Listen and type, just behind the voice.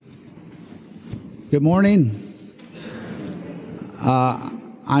Good morning.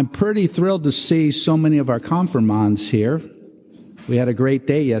 I'm pretty thrilled to see so many of our confirmands here. We had a great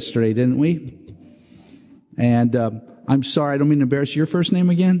day yesterday, didn't we? And I'm sorry, I don't mean to embarrass you. Your first name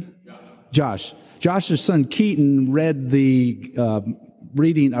again? Josh. Josh's son Keaton read the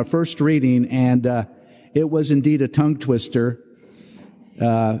our first reading, and it was indeed a tongue twister.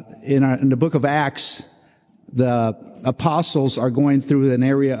 In the book of Acts, the apostles are going through an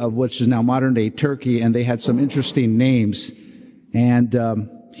area of which is now modern-day Turkey, and they had some interesting names. And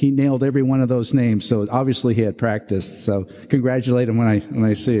he nailed every one of those names, so obviously he had practiced. So congratulate him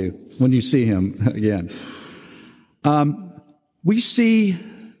when you see him again. We see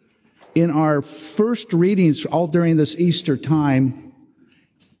in our first readings all during this Easter time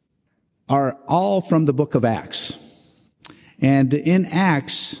are all from the book of Acts. And in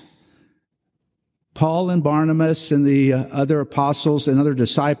Acts, Paul and Barnabas and the other apostles and other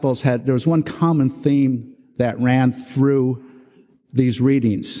disciples there was one common theme that ran through these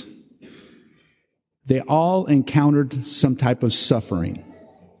readings. They all encountered some type of suffering.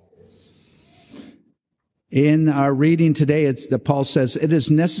 In our reading today, Paul says, "It is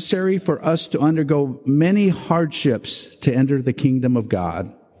necessary for us to undergo many hardships to enter the kingdom of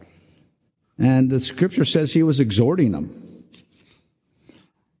God." And the scripture says he was exhorting them.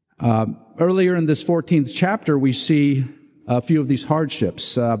 Earlier in this 14th chapter, we see a few of these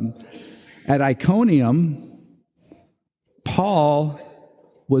hardships. At Iconium, Paul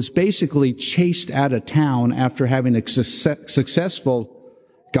was basically chased out of town after having a successful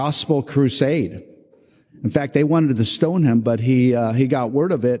gospel crusade. In fact, they wanted to stone him, but he got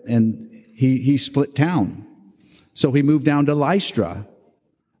word of it, and he split town. So he moved down to Lystra.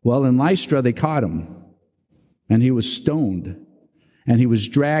 Well, in Lystra, they caught him, and he was stoned. And he was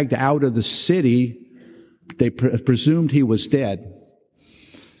dragged out of the city. They presumed he was dead.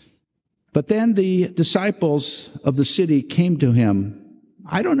 But then the disciples of the city came to him.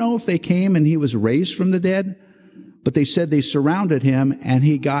 I don't know if they came and he was raised from the dead, but they said they surrounded him and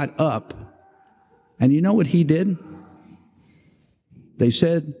he got up. And you know what he did? They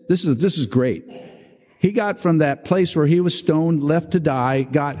said, this is great. He got from that place where he was stoned, left to die,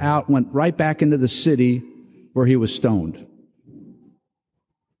 got out, went right back into the city where he was stoned.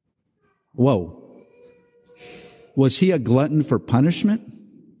 Whoa. Was he a glutton for punishment?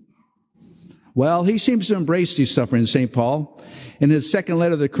 Well, he seems to embrace these sufferings, St. Paul. In his second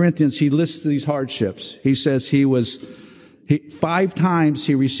letter to the Corinthians, he lists these hardships. He says 5 times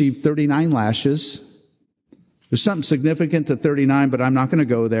he received 39 lashes. There's something significant to 39, but I'm not going to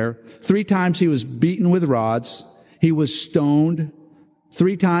go there. 3 times he was beaten with rods. He was stoned.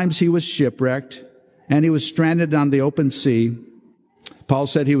 3 times he was shipwrecked. And he was stranded on the open sea. Paul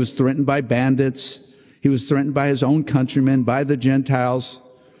said he was threatened by bandits. He was threatened by his own countrymen, by the Gentiles.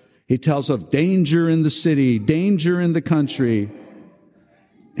 He tells of danger in the city, danger in the country,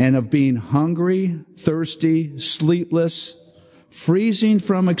 and of being hungry, thirsty, sleepless, freezing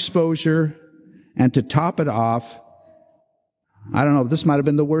from exposure, and to top it off, I don't know, this might have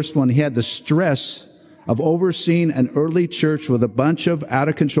been the worst one. He had the stress of overseeing an early church with a bunch of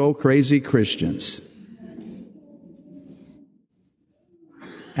out-of-control, crazy Christians.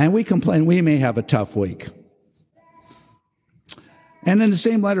 And we complain we may have a tough week. And in the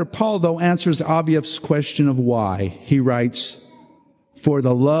same letter, Paul, though, answers the obvious question of why. He writes, "For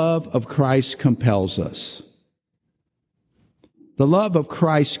the love of Christ compels us." The love of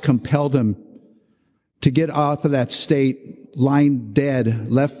Christ compelled him to get off of that state, lying dead,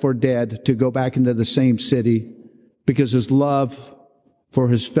 left for dead, to go back into the same city because his love for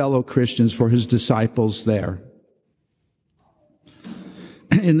his fellow Christians, for his disciples there.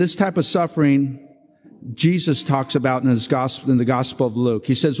 In this type of suffering, Jesus talks about in the Gospel of Luke.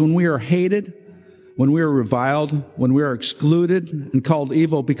 He says, when we are hated, when we are reviled, when we are excluded and called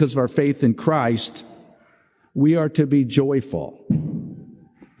evil because of our faith in Christ, we are to be joyful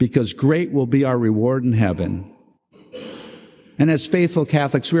because great will be our reward in heaven. And as faithful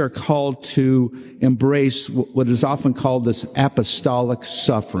Catholics, we are called to embrace what is often called this apostolic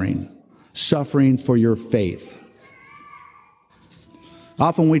suffering for your faith.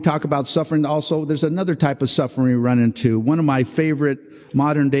 Often we talk about suffering also, there's another type of suffering we run into. One of my favorite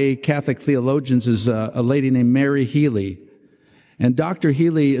modern-day Catholic theologians is a lady named Mary Healy. And Dr.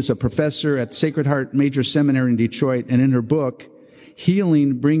 Healy is a professor at Sacred Heart Major Seminary in Detroit, and in her book,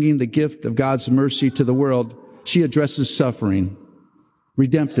 Healing, Bringing the Gift of God's Mercy to the World, she addresses suffering,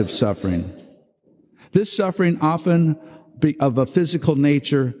 redemptive suffering. This suffering, often of a physical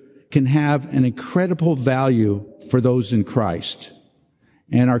nature, can have an incredible value for those in Christ.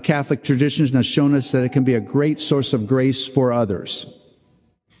 And our Catholic tradition has shown us that it can be a great source of grace for others.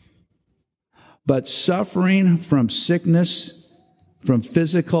 But suffering from sickness, from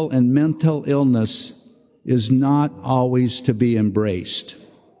physical and mental illness, is not always to be embraced.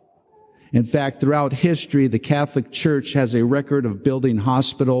 In fact, throughout history, the Catholic Church has a record of building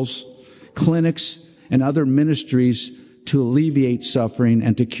hospitals, clinics, and other ministries to alleviate suffering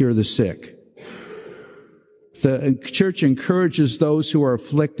and to cure the sick. The Church encourages those who are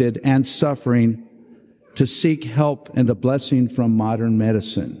afflicted and suffering to seek help and the blessing from modern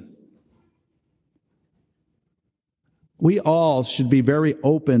medicine. We all should be very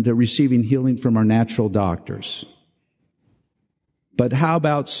open to receiving healing from our natural doctors. But how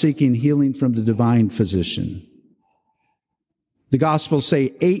about seeking healing from the divine physician? The Gospels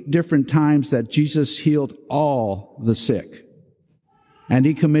say 8 different times that Jesus healed all the sick. And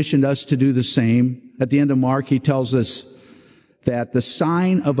he commissioned us to do the same. At the end of Mark, he tells us that the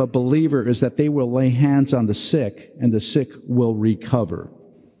sign of a believer is that they will lay hands on the sick and the sick will recover.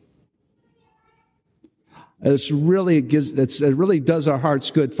 It really does our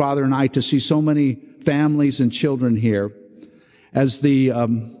hearts good, Father and I, to see so many families and children here. As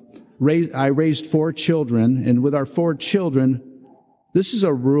I raised 4 children, and with our 4 children, this is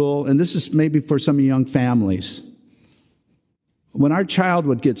a rule, and this is maybe for some young families. When our child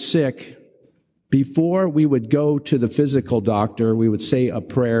would get sick, before we would go to the physical doctor, we would say a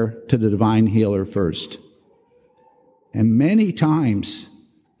prayer to the divine healer first. And many times,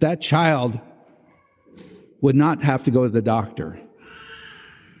 that child would not have to go to the doctor.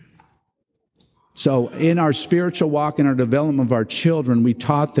 So in our spiritual walk and our development of our children, we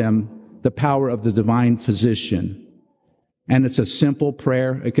taught them the power of the divine physician. And it's a simple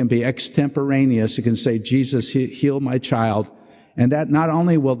prayer. It can be extemporaneous. It can say, Jesus, heal my child. And that not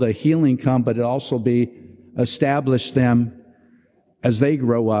only will the healing come, but it also be establish them as they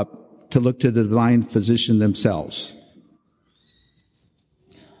grow up to look to the divine physician themselves.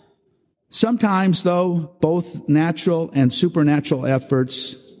 Sometimes, though, both natural and supernatural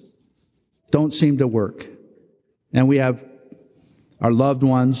efforts don't seem to work. And we have our loved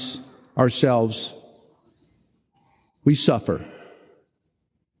ones, ourselves, we suffer.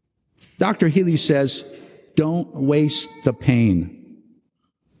 Dr. Healy says, don't waste the pain.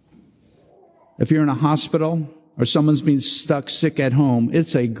 If you're in a hospital or someone's being stuck sick at home,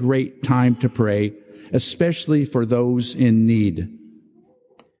 it's a great time to pray, especially for those in need.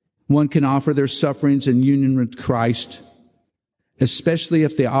 One can offer their sufferings in union with Christ, especially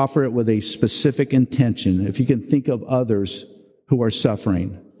if they offer it with a specific intention. If you can think of others who are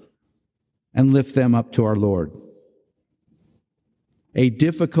suffering and lift them up to our Lord. A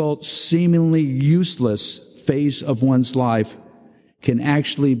difficult, seemingly useless phase of one's life can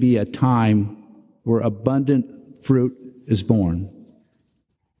actually be a time where abundant fruit is born.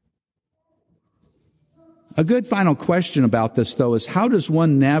 A good final question about this, though, is how does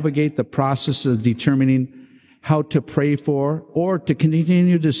one navigate the process of determining how to pray for or to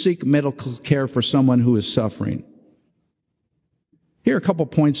continue to seek medical care for someone who is suffering? Here are a couple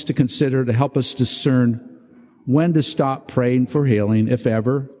points to consider to help us discern when to stop praying for healing, if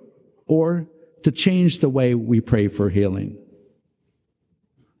ever, or to change the way we pray for healing.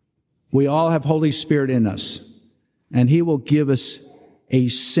 We all have Holy Spirit in us, and He will give us a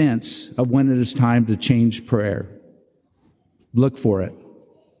sense of when it is time to change prayer. Look for it.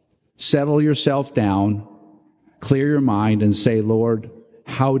 Settle yourself down, clear your mind, and say, Lord,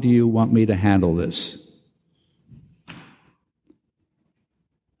 how do you want me to handle this?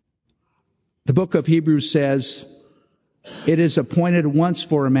 The book of Hebrews says, it is appointed once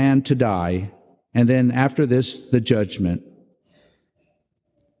for a man to die, and then after this, the judgment.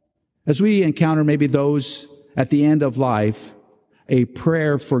 As we encounter maybe those at the end of life, a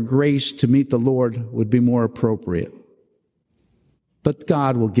prayer for grace to meet the Lord would be more appropriate. But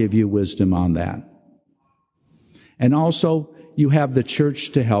God will give you wisdom on that. And also, you have the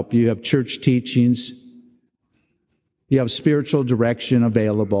church to help you. You have church teachings. You have spiritual direction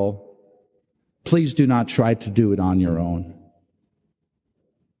available. Please do not try to do it on your own.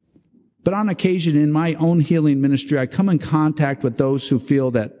 But on occasion, in my own healing ministry, I come in contact with those who feel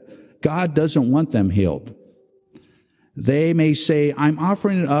that God doesn't want them healed. They may say, I'm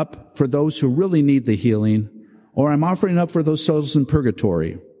offering it up for those who really need the healing, or I'm offering it up for those souls in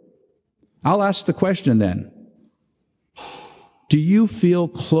purgatory. I'll ask the question then, do you feel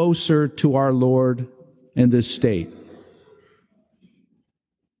closer to our Lord in this state?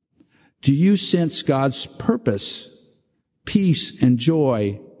 Do you sense God's purpose, peace, and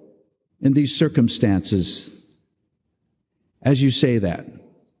joy in these circumstances as you say that?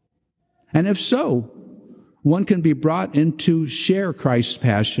 And if so, one can be brought in to share Christ's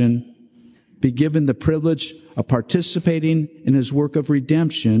passion, be given the privilege of participating in His work of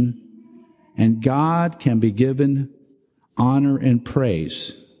redemption, and God can be given honor and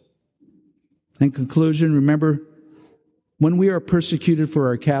praise. In conclusion, remember, when we are persecuted for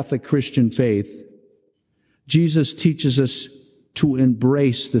our Catholic Christian faith, Jesus teaches us to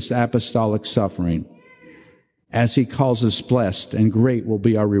embrace this apostolic suffering, as he calls us blessed, and great will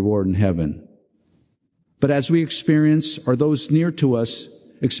be our reward in heaven. But as we experience, or those near to us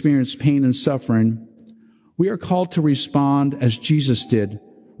experience pain and suffering, we are called to respond as Jesus did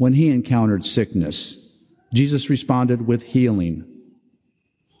when he encountered sickness. Jesus responded with healing.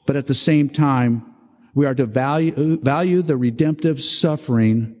 But at the same time, we are to value the redemptive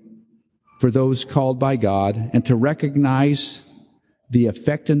suffering for those called by God, and to recognize the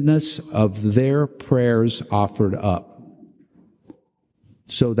effectiveness of their prayers offered up,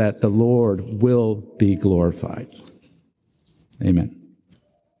 so that the Lord will be glorified. Amen.